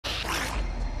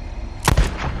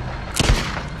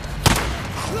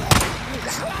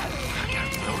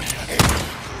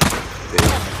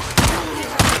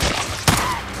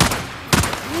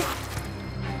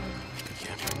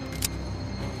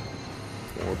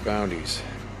bounties.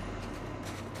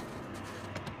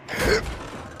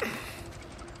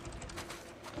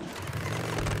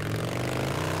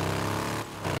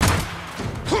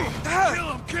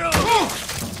 Kill him!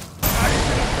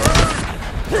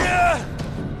 Yeah!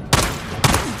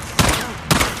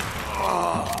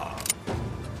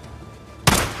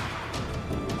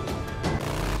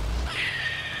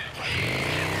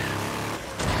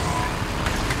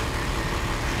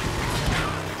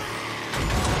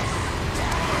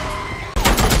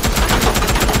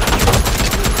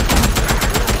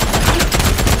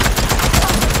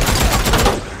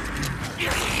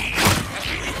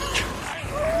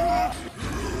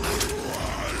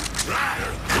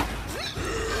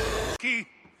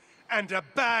 And a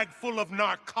bag full of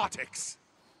narcotics.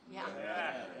 Yeah.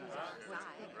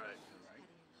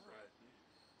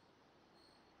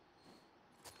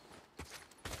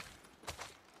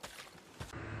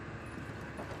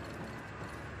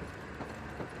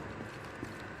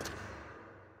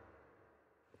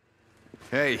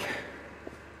 Hey.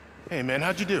 Hey, man,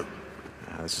 how'd you do?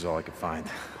 This is all I could find.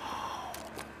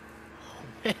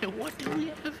 Man, what do we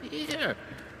have here?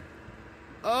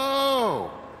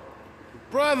 Oh!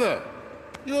 Brother!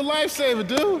 You a lifesaver,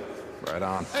 dude! Right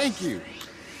on. Thank you.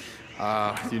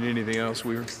 Do you need anything else,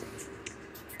 Weaver?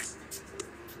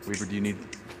 Weaver, do you need...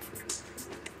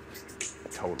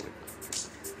 Totally.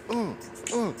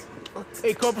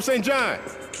 Hey, Corporal St. John,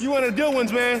 you one of the good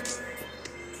ones, man.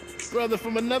 Brother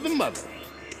from another mother.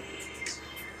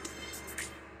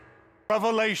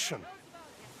 Revelation.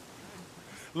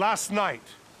 Last night,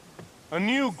 a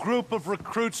new group of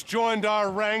recruits joined our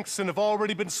ranks and have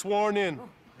already been sworn in.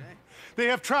 They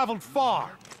have traveled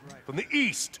far, from the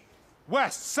east,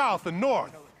 west, south, and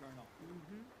north.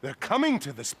 They're coming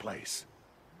to this place.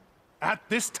 At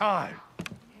this time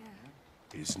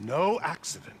is no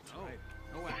accident.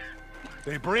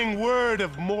 They bring word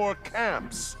of more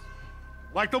camps,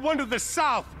 like the one to the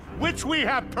south, which we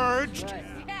have purged.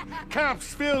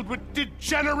 Camps filled with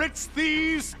degenerates,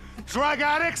 thieves, drug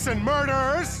addicts, and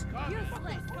murderers.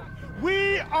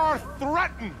 We are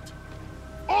threatened,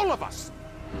 all of us.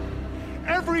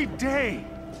 Every day,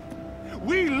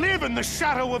 we live in the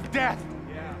shadow of death.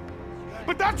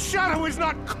 But that shadow is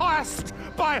not cast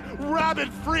by rabid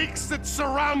freaks that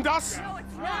surround us. No,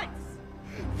 it's not.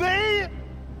 They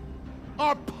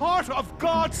are part of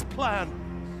God's plan.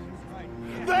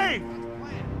 They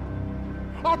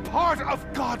are part of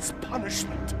God's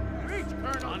punishment.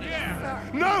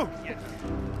 No!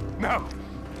 No!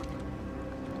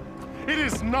 It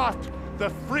is not the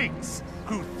freaks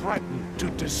who threaten to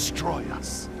destroy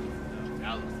us.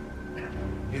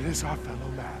 It is our fellow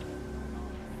man.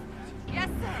 Yes,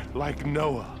 sir. Like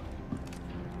Noah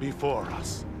before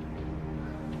us.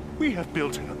 We have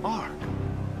built an ark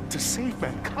to save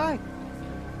mankind.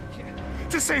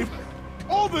 To save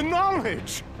all the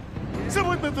knowledge. So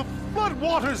when the flood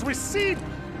waters recede,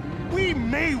 we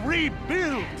may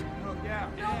rebuild. No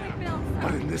rebuild, sir.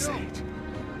 But in this age,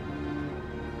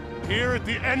 here at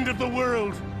the end of the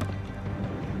world,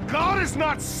 God is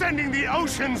not sending the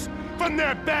oceans from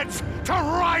their beds to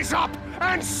rise up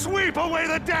and sweep away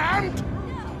the damned.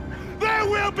 There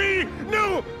will be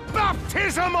no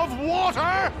baptism of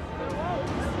water.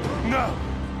 No.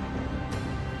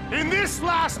 In this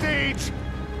last age,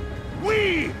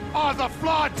 we are the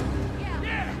flood.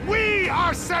 We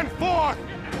are sent forth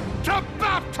to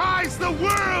baptize the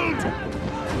world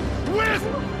with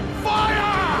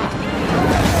fire!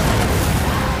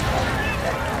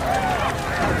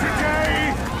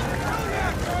 Today,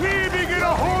 we begin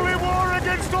a holy war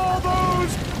against all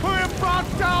those who have brought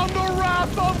down the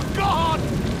wrath of God.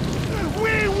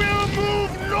 We will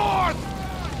move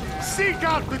north, seek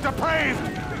out the depraved,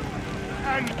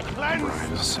 and cleanse. Brian,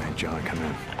 this is St. John. Come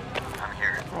in. I'm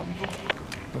here.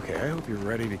 Okay, I hope you're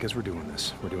ready because we're doing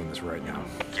this. We're doing this right now.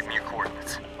 Give me your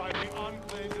coordinates. By the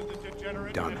enclaves of the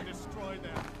degenerates Done. and destroy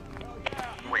them.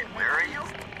 Wait, where are you?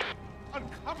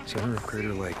 Uncover Center of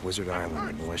Crater Lake, Wizard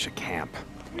Island, the militia camp.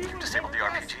 You've disabled the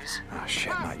RPGs? Ah,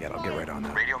 shit, not yet. I'll get right on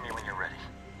that. Radio me when you're ready.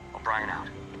 O'Brien out.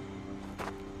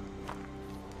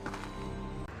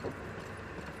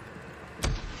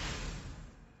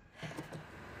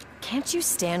 Can't you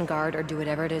stand guard or do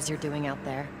whatever it is you're doing out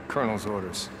there? Colonel's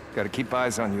orders. Gotta keep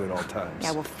eyes on you at all times.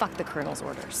 Yeah, well, fuck the Colonel's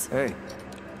orders. Hey,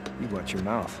 you watch your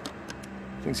mouth.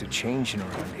 Things are changing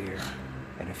around here.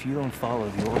 And if you don't follow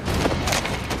the orders...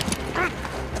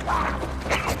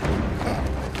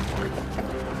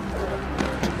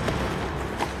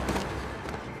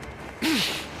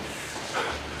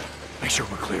 Make sure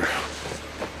we're clear.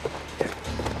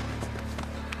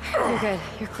 You're good.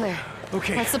 You're clear.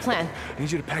 Okay. What's the plan? I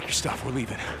need you to pack your stuff. We're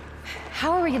leaving.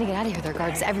 How are we gonna get out of here? There are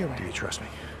guards everywhere. Do you trust me?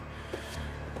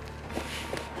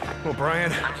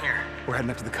 O'Brien, I'm here. we're heading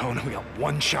up to the cone. We got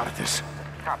one shot at this.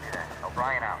 Copy that.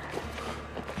 O'Brien out.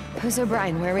 Who's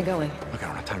O'Brien? Where are we going? Look, I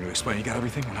don't have time to explain. You got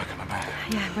everything? We're not coming back.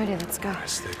 Yeah, I'm ready. Let's go.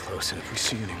 Stay close, and if we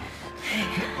see anyone...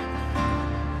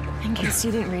 In case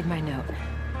you didn't read my note.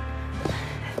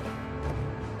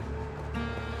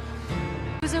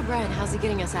 Who's O'Brien? How's he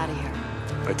getting us out of here?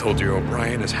 I told you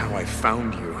O'Brien is how I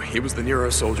found you. He was the Nero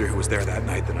soldier who was there that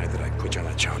night, the night that I put you on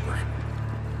that chopper.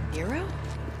 Nero?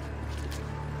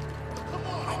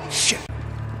 Oh, shit.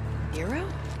 Nero?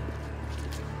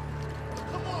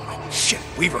 Oh, shit.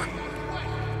 Weaver.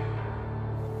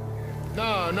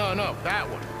 No, that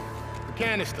one. The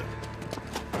canister.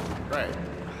 Right.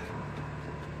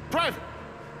 Private,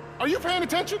 are you paying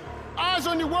attention? Eyes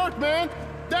on your work, man.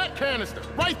 That canister,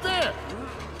 right there.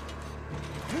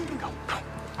 Go.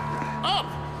 Up!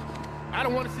 I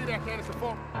don't want to see that canister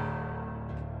fall.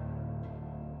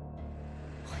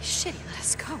 Holy shit, he let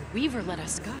us go. Weaver let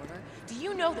us go. Do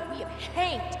you know that we have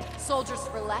hanged soldiers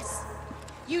for less?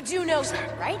 You do know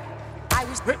that, right? I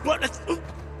was...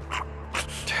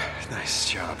 Nice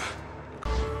job.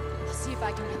 I'll see if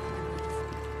I can get them to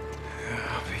move.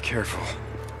 Yeah, be careful.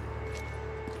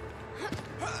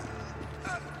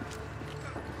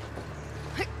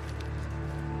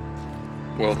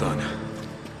 Well done.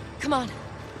 Come on.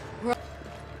 I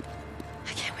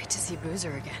can't wait to see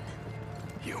Boozer again.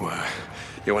 You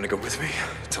want to go with me?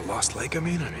 To Lost Lake, I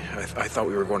mean? I thought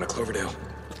we were going to Cloverdale.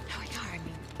 No, we are. I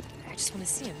mean, I just want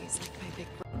to see him. He's like my big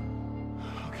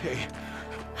bro. Okay.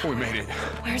 We made it.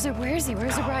 Where is he?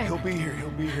 Where's O'Brien? He'll be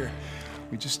here.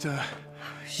 We just,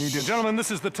 need to... Gentlemen, this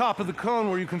is the top of the cone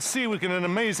where you can see we get an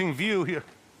amazing view here.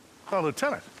 Oh,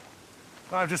 Lieutenant,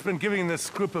 I've just been giving this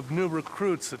group of new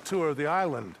recruits a tour of the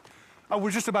island.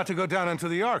 We're just about to go down into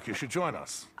the Ark. You should join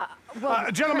us.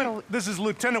 Gentlemen, Colonel... this is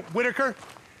Lieutenant Whitaker.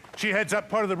 She heads up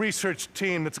part of the research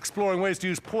team that's exploring ways to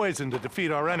use poison to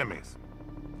defeat our enemies.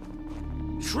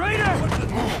 Wait!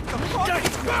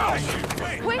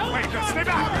 Wait, stay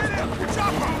back!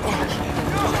 Chopper!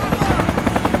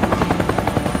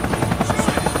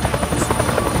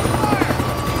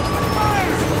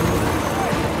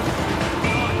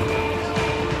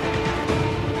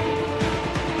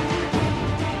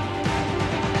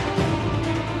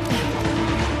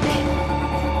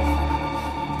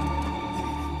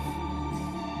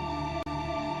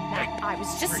 I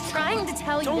was just trying to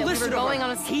tell you that we were going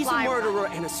on a supply He's a run. murderer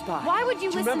and a spy. Why would you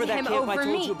Do you listen remember to that him camp over I told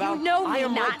me? you about? You know I me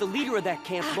am not. like the leader of that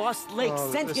camp. Lost Lake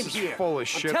sent him this here. is full of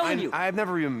shit. I'm telling you. I've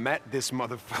never even met this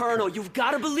motherfucker. Colonel, you've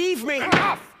got to believe me.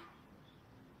 Enough!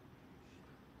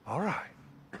 All right.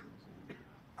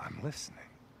 I'm listening.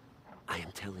 I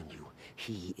am telling you,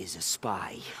 he is a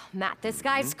spy. Matt, this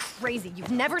guy's crazy.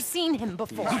 You've never seen him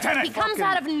before. Lieutenant, He comes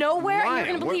out of nowhere and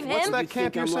you're gonna believe What's him? that You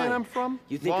camp think you're I'm saying lying? I'm from?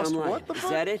 You think Lost I'm lying? what the Is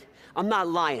fuck? that it? I'm not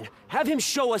lying. Have him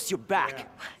show us your back.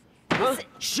 Huh?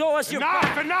 Show us your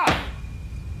back. Enough!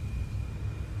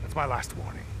 That's my last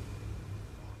warning.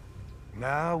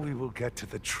 Now we will get to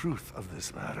the truth of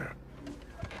this matter.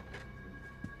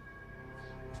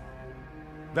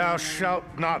 Thou shalt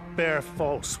not bear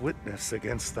false witness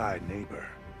against thy neighbor.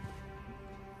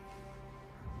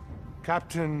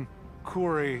 Captain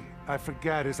Kouri, I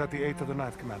forget, is that the 8th or the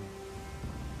 9th commandment?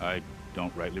 I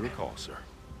don't rightly recall, sir.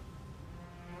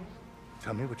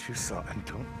 Tell me what you saw and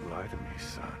don't lie to me,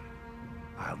 son.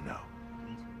 I'll know.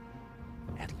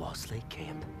 At Lost Lake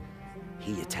Camp,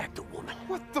 he attacked a woman.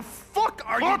 What the fuck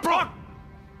are Corporal!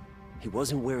 He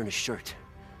wasn't wearing a shirt.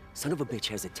 Son of a bitch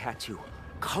has a tattoo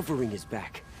covering his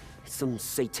back. It's some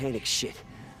satanic shit.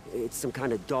 It's some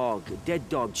kind of dog, a dead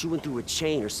dog chewing through a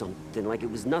chain or something, like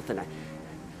it was nothing.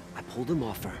 I pulled him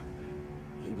off her.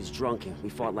 He was drunk and we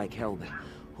fought like hell, but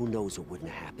who knows what wouldn't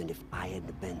have happened if I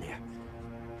hadn't been there.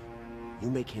 You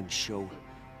make him show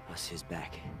us his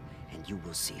back, and you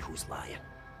will see who's lying.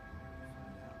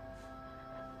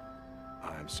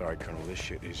 I'm sorry, Colonel. This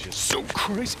shit is just so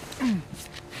crazy.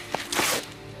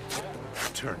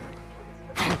 Turn him.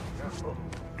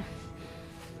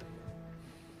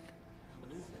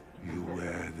 You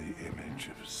wear the image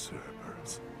of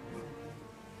Cerberus,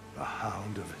 the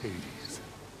Hound of Hades.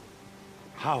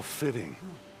 How fitting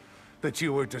that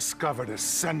you were discovered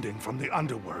ascending from the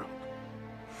underworld.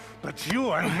 But you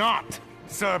are not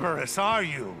Cerberus, are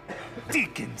you?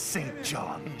 Deacon St.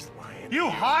 John. He's lying. You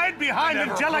hide behind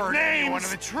angelic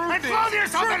names and clothe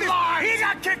yourself in lies! He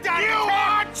got kicked out of the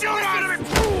camp! You are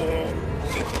Judas!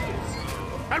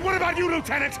 And what about you,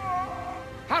 Lieutenant?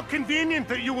 How convenient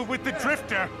that you were with the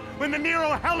Drifter when the Nero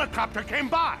helicopter came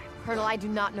by. Colonel, I do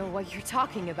not know what you're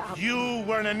talking about. You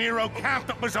were in a Nero camp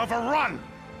that was overrun.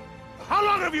 How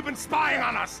long have you been spying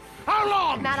on us? How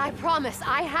long? Matt, I promise,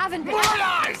 I haven't been— More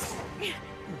lies!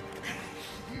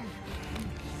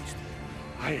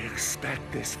 I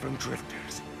expect this from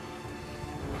drifters.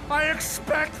 I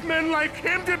expect men like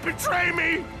him to betray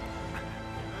me!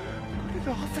 But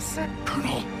the officer—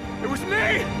 Colonel! It was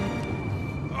me!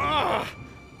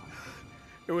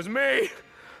 It was me!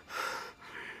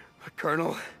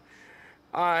 Colonel,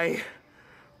 I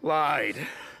lied.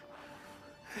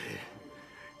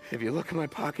 If you look in my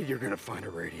pocket, you're gonna find a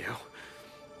radio.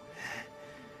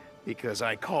 Because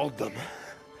I called them.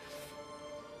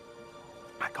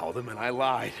 I called them and I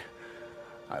lied.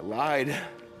 I lied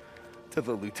to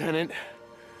the lieutenant.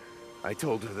 I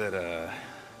told her that,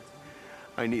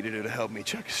 I needed her to help me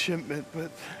check a shipment,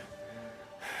 but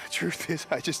the truth is,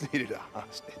 I just needed a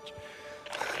hostage.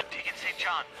 Deacon St.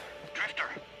 John, Drifter,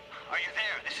 are you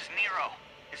there? This is Nero.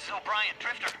 This is O'Brien,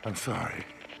 Drifter. I'm sorry.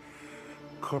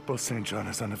 Corporal St. John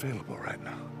is unavailable right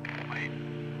now. Wait,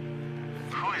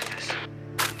 who is this?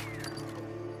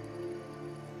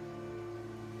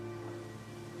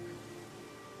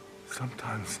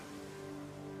 Sometimes,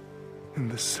 in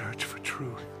the search for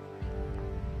truth,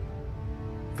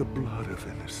 the blood of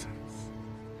innocence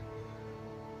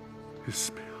is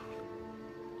spilled.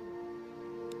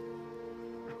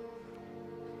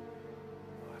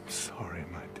 I'm sorry,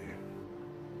 my dear.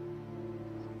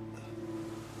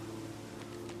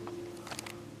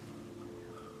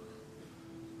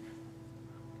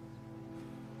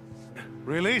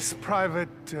 Release Private,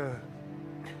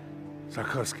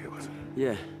 Sarkovsky, was it?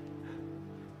 Yeah.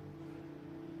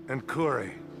 And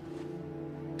Kouri,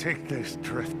 take this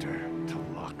drifter to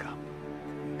lockup.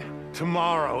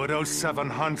 Tomorrow at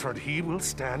 0700, he will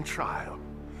stand trial,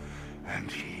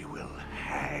 and he will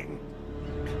hang.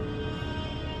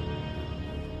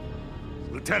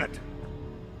 Lieutenant,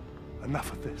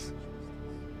 enough of this.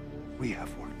 We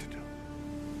have work to do.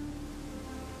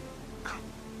 Come.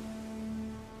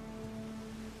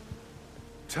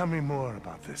 Tell me more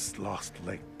about this Lost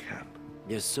Lake camp.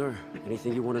 Yes, sir.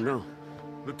 Anything you want to know?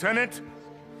 Lieutenant,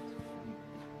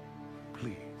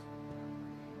 please.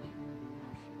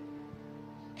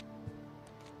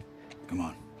 Come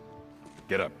on.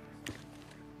 Get up.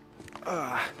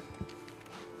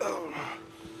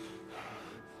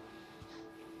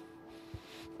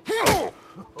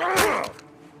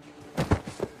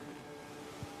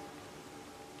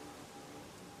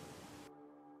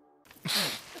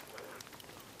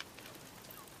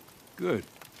 Good.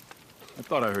 I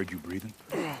thought I heard you breathing.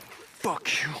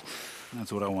 Fuck you.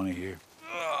 That's what I want to hear.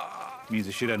 Means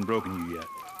the shit hadn't broken you yet.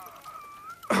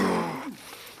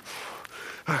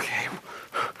 Okay.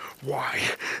 Why?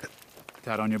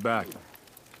 Tat on your back.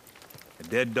 A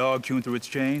dead dog chewing through its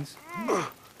chains?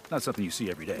 Not something you see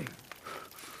every day.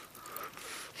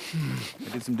 I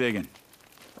did some digging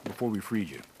before we freed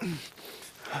you.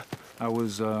 I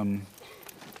was, I don't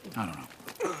know,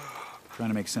 trying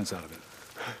to make sense out of it.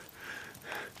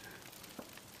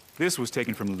 This was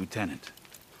taken from the lieutenant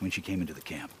when she came into the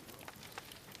camp.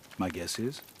 My guess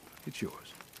is, it's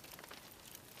yours.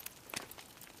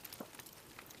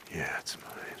 Yeah, it's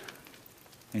mine.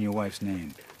 And your wife's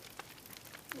name?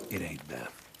 It ain't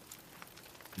Beth.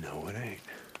 No, it ain't.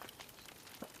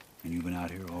 And you've been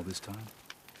out here all this time?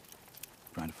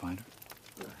 Trying to find her?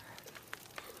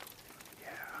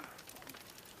 Yeah.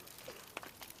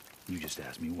 You just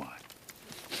asked me why.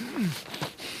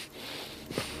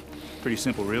 Pretty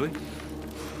simple, really.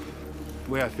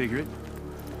 The way I figure it,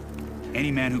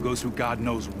 any man who goes through God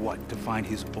knows what to find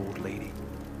his old lady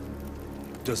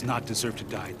does not deserve to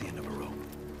die at the end of a rope.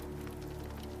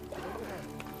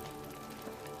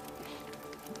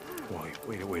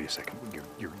 Wait a second.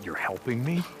 You're helping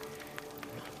me?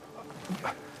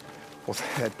 Well,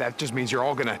 that just means you're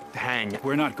all gonna hang.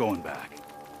 We're not going back.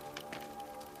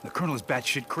 The Colonel is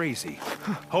batshit crazy.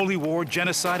 Holy war,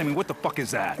 genocide, I mean, what the fuck is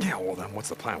that? Yeah, well then, what's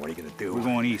the plan? What are you gonna do? We're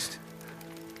going east.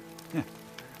 Yeah.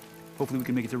 Hopefully we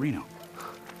can make it to Reno.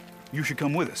 You should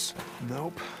come with us.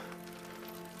 Nope.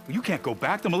 You can't go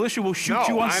back. The militia will shoot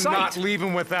you on sight. I'm not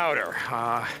leaving without her.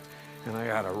 And I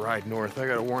gotta ride north. I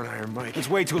gotta warn Iron Mike. It's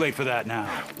way too late for that now.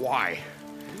 Why?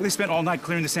 They spent all night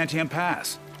clearing the Santiam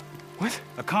Pass. What?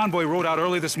 A convoy rode out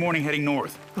early this morning heading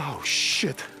north. Oh,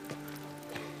 shit.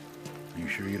 Are you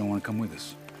sure you don't want to come with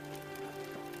us?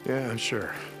 Yeah, I'm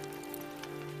sure.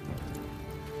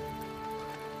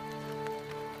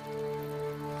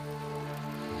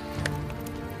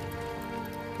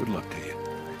 Good luck to you,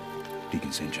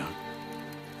 Deacon St. John.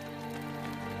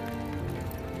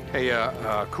 Hey,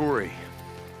 Kouri.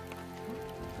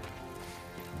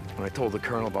 When I told the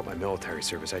Colonel about my military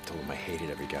service, I told him I hated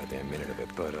every goddamn minute of it,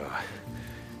 but,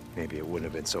 maybe it wouldn't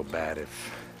have been so bad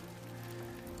if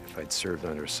if I'd served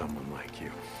under someone like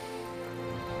you.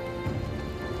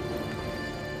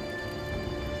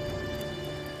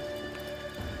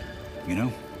 You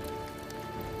know,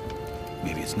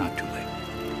 maybe it's not too late.